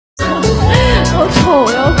好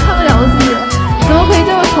丑呀！我看不了我自己了，怎么可以这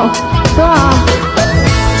么丑？等会儿啊！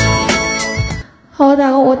好，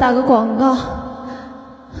我打个广告。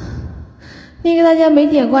那个大家没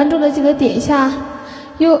点关注的，记得点一下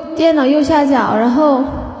电脑右下角，然后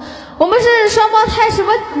我们是双胞胎什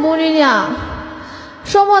么母女俩？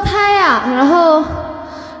双胞胎呀、然后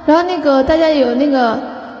那个大家有那个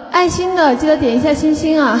爱心的，记得点一下星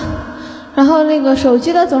星啊。然后那个手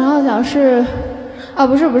机的左上角是，啊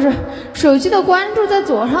不是，手机的关注在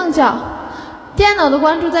左上角，电脑的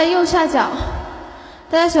关注在右下角。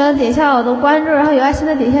大家喜欢点一下我的关注，然后有爱心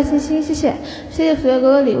的点一下星星，谢谢，谢谢所有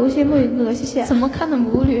哥哥礼物，谢谢木鱼哥哥，谢谢。怎么看的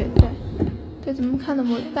母女？对，怎么看的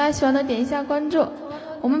母女？大家喜欢的点一下关注。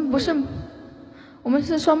我们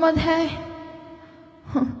是双胞胎。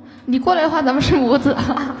哼，你过来的话，咱们是母子。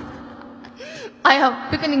哎呀，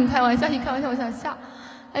别跟你开玩笑，一开玩笑我想笑。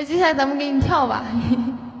哎，接下来咱们给你跳吧。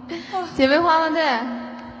姐妹花吗？对，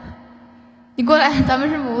你过来，咱们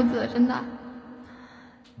是母子，真的。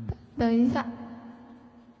等一下。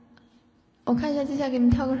我看一下接下来给你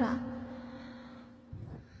们跳个啥。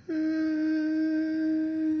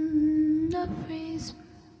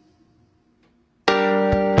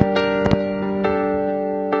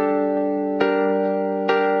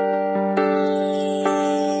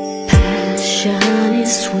Passion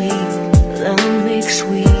is sweet, love makes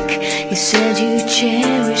weak. You said you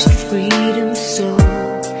cherished freedom, so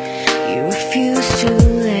you refused to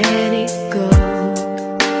let it go.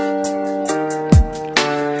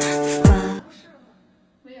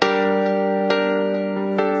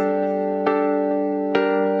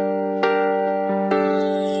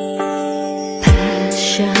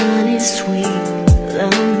 Sweet,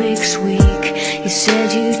 love makes weak. You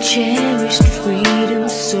said you cherished freedom,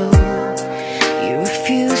 so you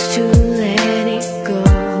refused to let it go.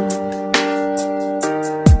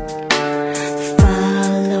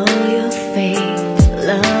 Follow your fate,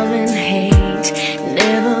 love and hate.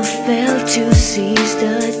 Never failed to seize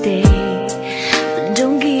the day, but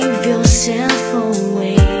don't give yourself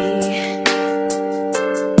away.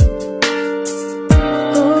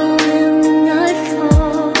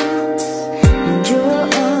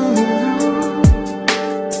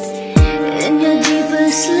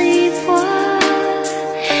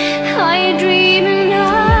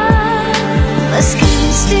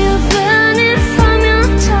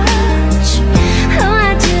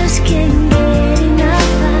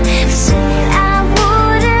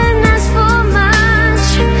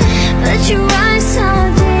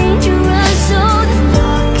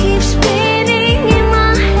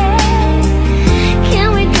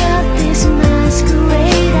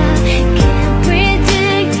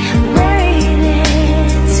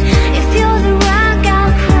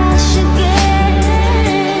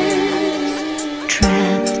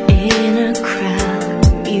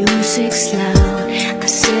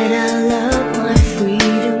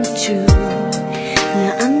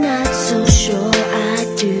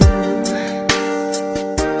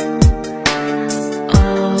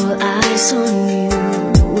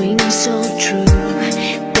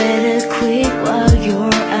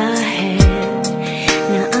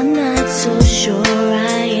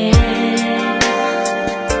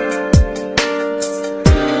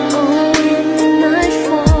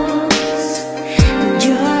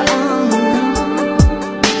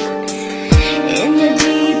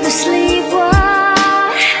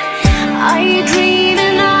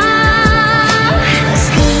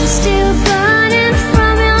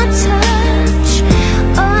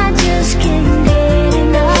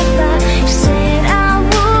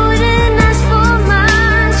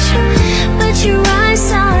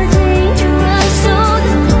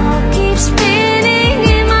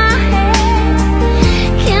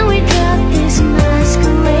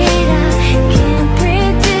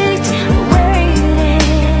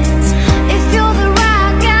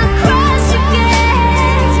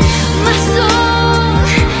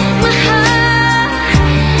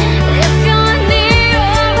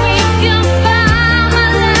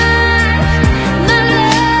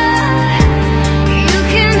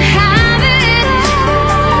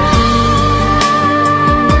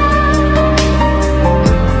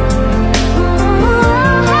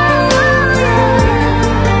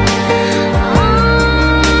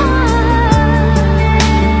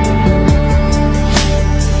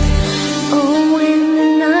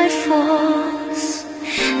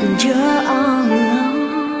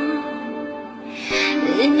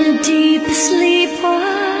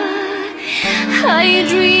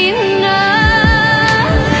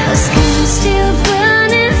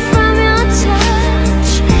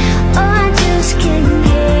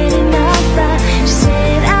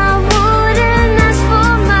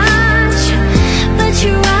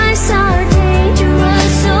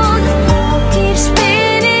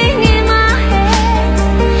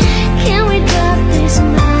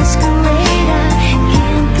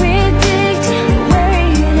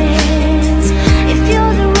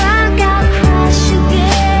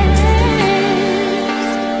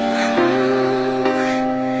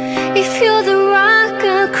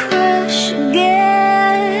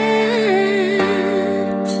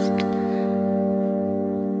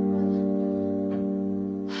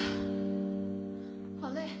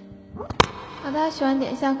 大家喜欢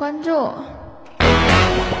点一下关注。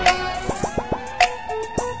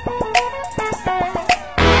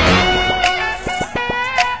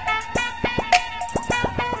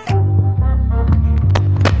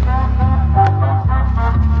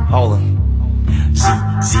Hold on.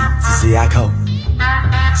 Z I code.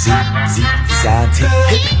 Z I T.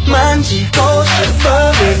 만지고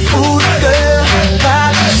싶어 우리들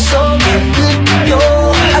바지 속에 느껴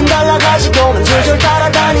안 달라가지고는 줄줄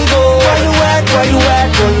따라다니고 Where you at, where you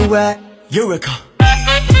at, where you at Eureka.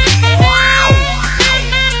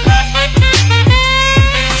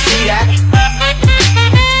 See that?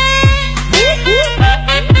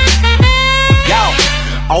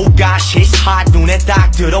 Oh gosh, it's hot. 눈에 딱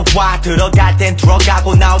들어와. 들어갈 땐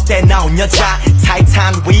들어가고 나올 땐 나온 여자.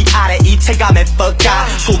 타이탄 위아래 입체감에 뻗가.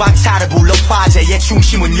 소방차를 불러 화재의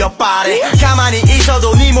중심은 옆발에. 가만히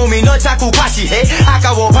있어도 네 몸이 널 자꾸 과시해.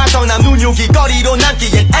 아까워 반성남 눈요기 거리로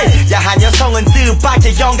남기엔 야한 여성은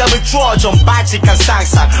뜻밖의 영감을 주어. 좀 발칙한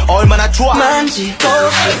상상 얼마나 좋아. 만지고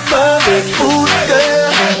싶어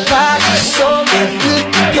우리들 바지 속에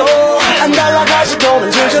느껴 안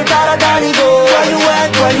달라가지고는 줄줄 따라다니고 Where you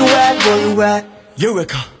at, where you at, where you at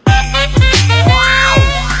Eureka.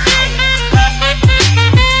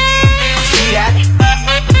 See that?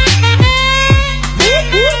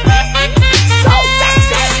 So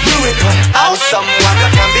sexy Eureka. Awesome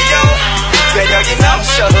완벽한 비교 매력이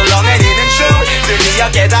넘쳐 흘러내리는 춤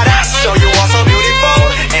드디어 깨달았어 You are so beautiful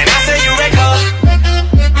And I say Eureka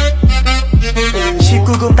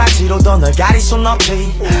 19금 딱지로도 널 가릴 순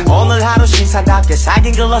없지 오늘 하루 신사답게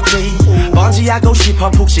살긴 글렀지 번지하고 싶어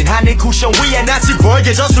푹신한 네 쿠션 위에 낯이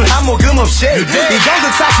벌게 젖술 한 모금 없이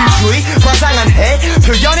이정도 사실주의 과장한 해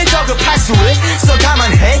표현이 저급할 수 있어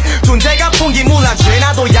감안해 존재가 풍기물난 죄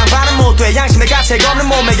나도 양반은 못돼 양심의 가책 없는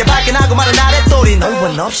몸에게 발끈하고 마른 아랫돌이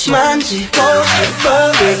너원 없이 만지고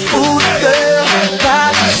싶어 우리들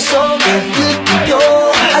바지 속에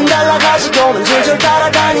느껴 안 달라가지고는 줄줄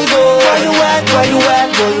따라다니고 Where you at, where you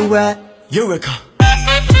at, where you at Eureka.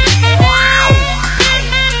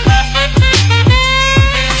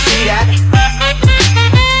 See that?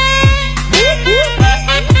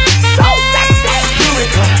 So sexy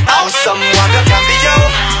Eureka. Awesome 완벽한 비교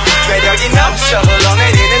매력이 넘쳐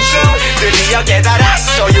흘러내리는 춤 드디어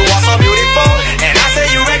깨달았어 You are so beautiful And I say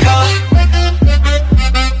Eureka.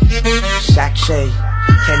 Sexy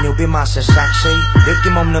Can you be my sexy?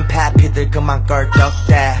 느낌 없는 패피들 그만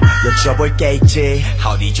껄떡대 여쭤볼게 있지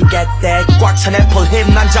How did you get that? 꽉 찬 애플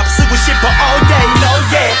힙난 잡쓰고 싶어 all day no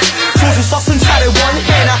yeah 조수 썼은 차를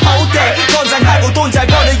원해 나 hold that 건장하고 돈 잘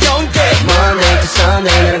버는 연계 Monday to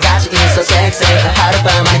Sunday 너랑 같이 있어 sexy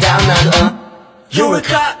하룻밤 많이 down 나도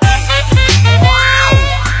Eureka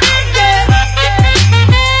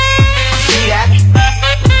See that?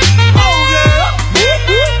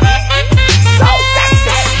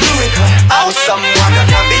 Awesome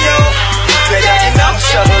완벽한 비유 매력이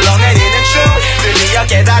넘쳐 흘러내리는 춤 드디어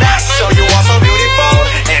깨달았어 You are so beautiful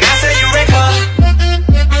And I say Eureka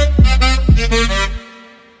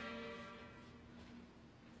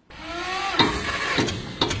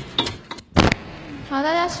好，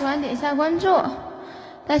大家喜欢点一下关注，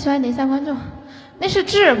大家喜欢点一下关注。那是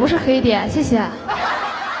痣，不是黑点，谢谢。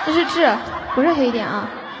那是痣，不是黑点啊。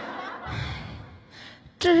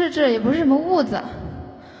痣是痣，也不是什么痦子。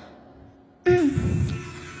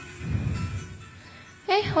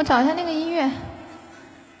哎，我找一下那个音乐，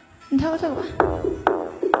你跳过这个吧。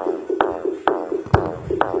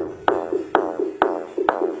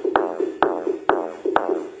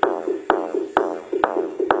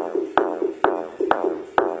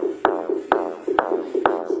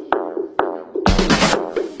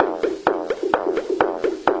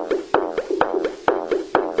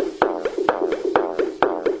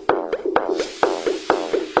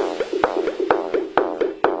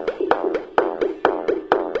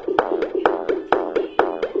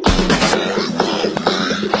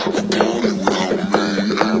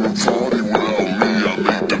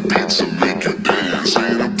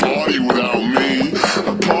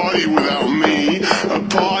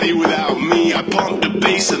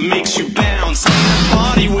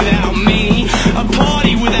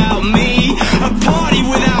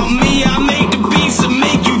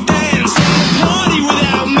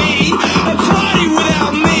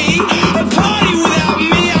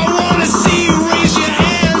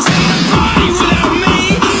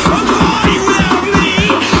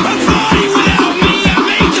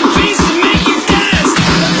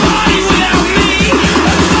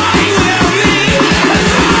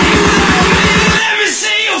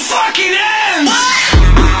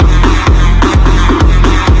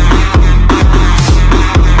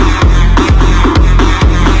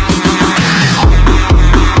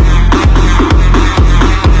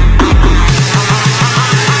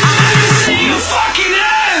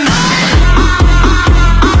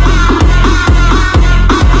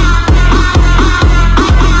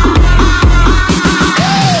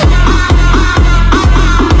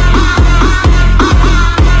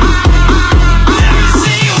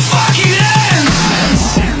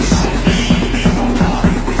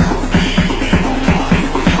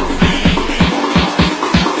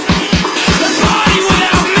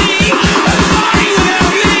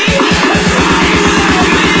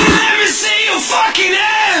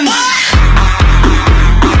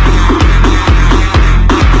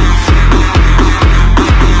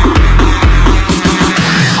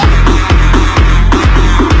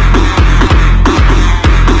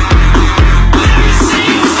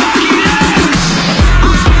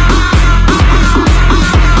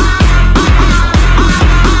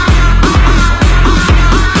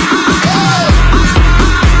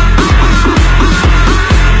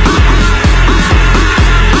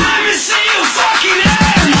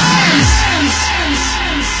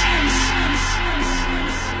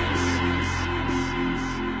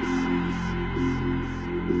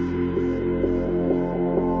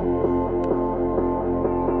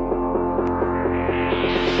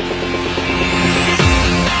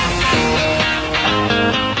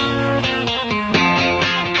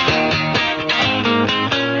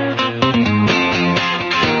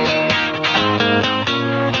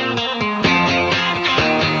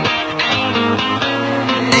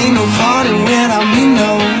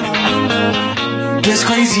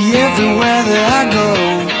crazy everywhere that I go.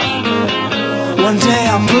 One day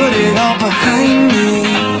I'll put it all behind me,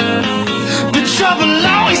 but trouble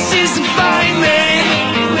always seems to find me.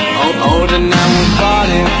 Oh, tonight we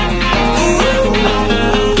party,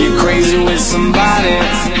 get crazy with somebody.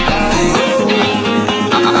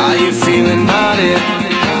 Are you feeling naughty?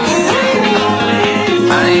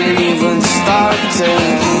 I ain't even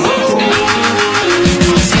started.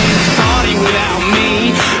 Party without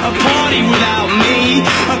me, a party without me,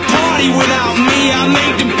 a party without me. I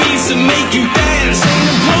make the beats and make you dance. Ain't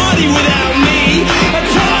a party without me, a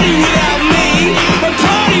party without me, a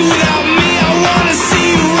party without me. I wanna see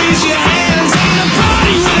you raise your hands. Ain't a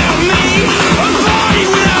party without me, a party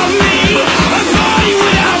without me, a party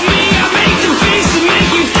without me. I make the beats and make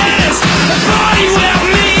you dance. A party without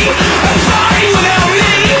me, a party without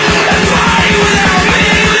me, a party without me.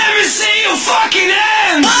 Let me see your fucking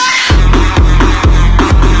hands.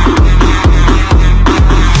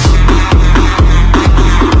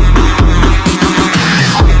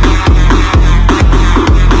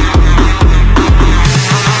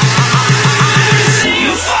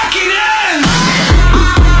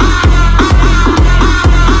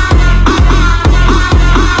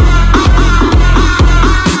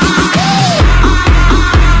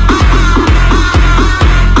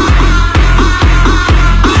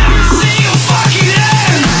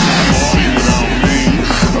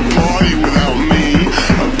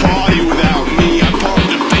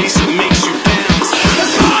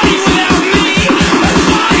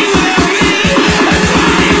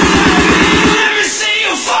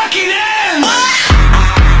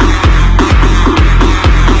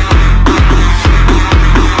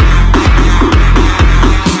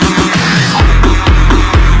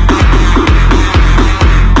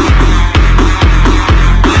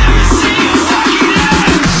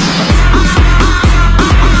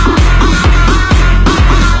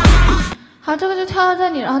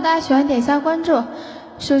喜欢点一下关注，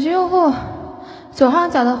手机用户左上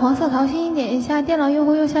角的黄色桃心点一下，电脑用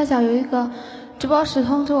户右下角有一个直播时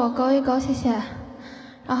通知我勾一勾，谢谢。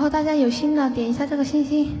然后大家有心的点一下这个星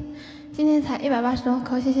星，今天才180多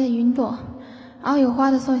颗，谢谢云朵。然后有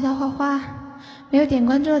花的送一下花花，没有点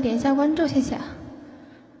关注的点一下关注，谢谢。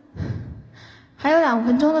还有2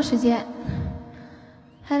分钟的时间，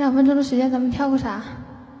还有2分钟的时间，咱们跳个啥？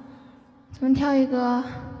咱们跳一个。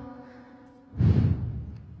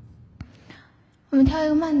我们跳一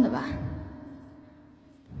个慢的吧。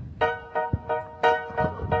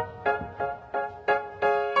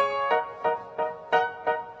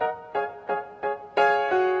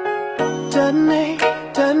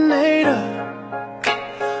Detonator,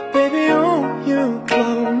 baby, oh, you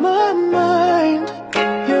blow my mind.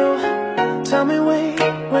 You tell me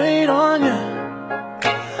wait on ya,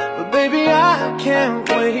 but baby I can't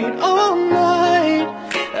wait all night.